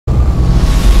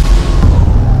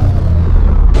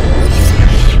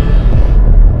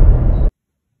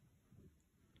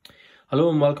Hello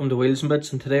and welcome to Wheels and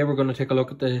Bits, and today we're going to take a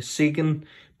look at the Siegen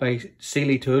by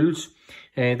Sealey tools.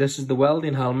 This is the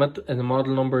welding helmet and the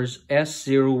model number is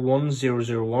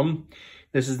s01001.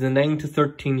 This is the 9 to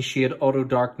 13 shade auto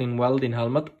darkening welding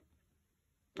helmet.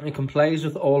 It complies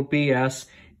with all BS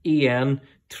EN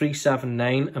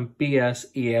 379 and BS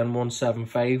EN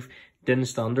 175 DIN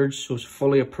standards, so it's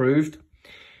fully approved.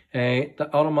 The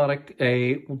automatic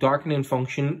darkening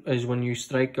function is when you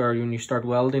strike or when you start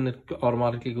welding, it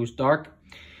automatically goes dark.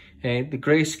 The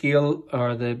grey scale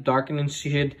or the darkening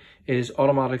shade is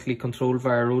automatically controlled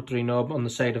via a rotary knob on the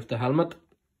side of the helmet.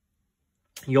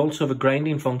 You also have a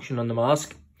grinding function on the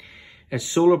mask. It's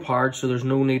solar powered, so there's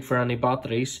no need for any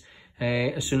batteries.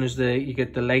 As soon as you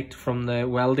get the light from the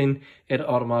welding, it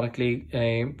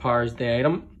automatically powers the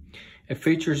item. It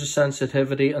features a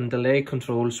sensitivity and delay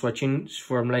control switching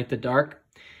from light to dark.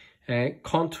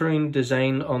 Contouring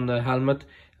design on the helmet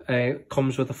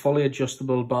comes with a fully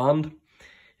adjustable band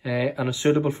and is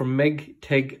suitable for MIG,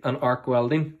 TIG and arc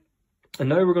welding. And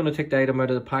now we're going to take the item out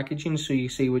of the packaging so you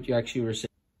see what you actually receive.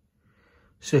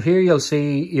 So here you'll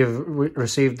see you've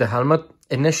received the helmet.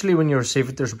 Initially when you receive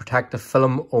it, there's a protective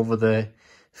film over the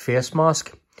face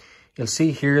mask. You'll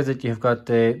see here that you've got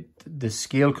the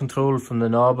scale control from the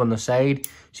knob on the side.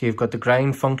 So you've got the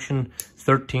grind function,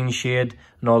 13 shade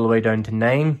and all the way down to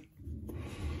 9.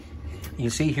 You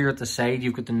see here at the side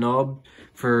you've got the knob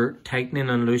for tightening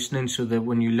and loosening, so that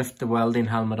when you lift the welding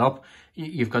helmet up,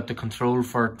 you've got the control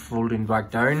for it folding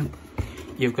back down.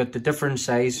 You've got the different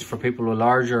size for people with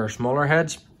larger or smaller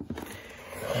heads.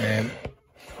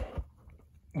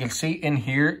 You'll see in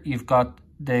here you've got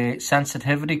the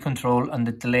sensitivity control and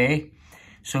the delay,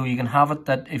 so you can have it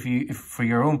that if for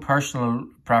your own personal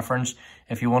preference,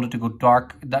 if you wanted to go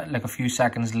dark that like a few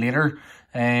seconds later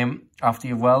after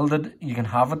you've welded, you can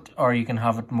have it, or you can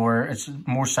have it it's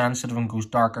more sensitive and goes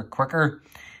darker quicker.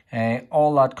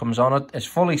 All that comes on it. It's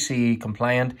fully CE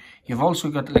compliant. You've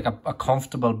also got like a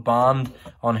comfortable band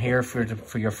on here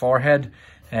for your forehead,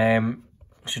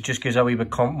 so it just gives a wee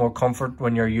bit more comfort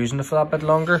when you're using it for that bit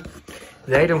longer.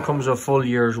 The item comes with a full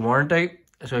year's warranty,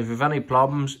 so if you have any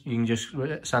problems, you can just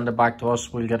send it back to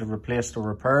us. We'll get it replaced or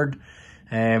repaired.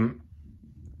 And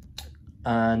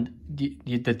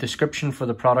the description for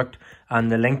the product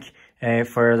and the link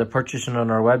for the purchasing on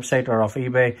our website or off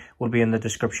eBay will be in the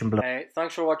description below.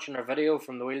 Thanks for watching our video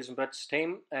from the Wheels and Bits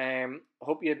team.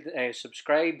 Hope you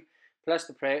subscribe, press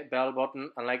the bell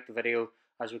button and like the video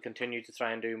as we continue to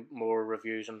try and do more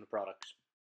reviews on the products.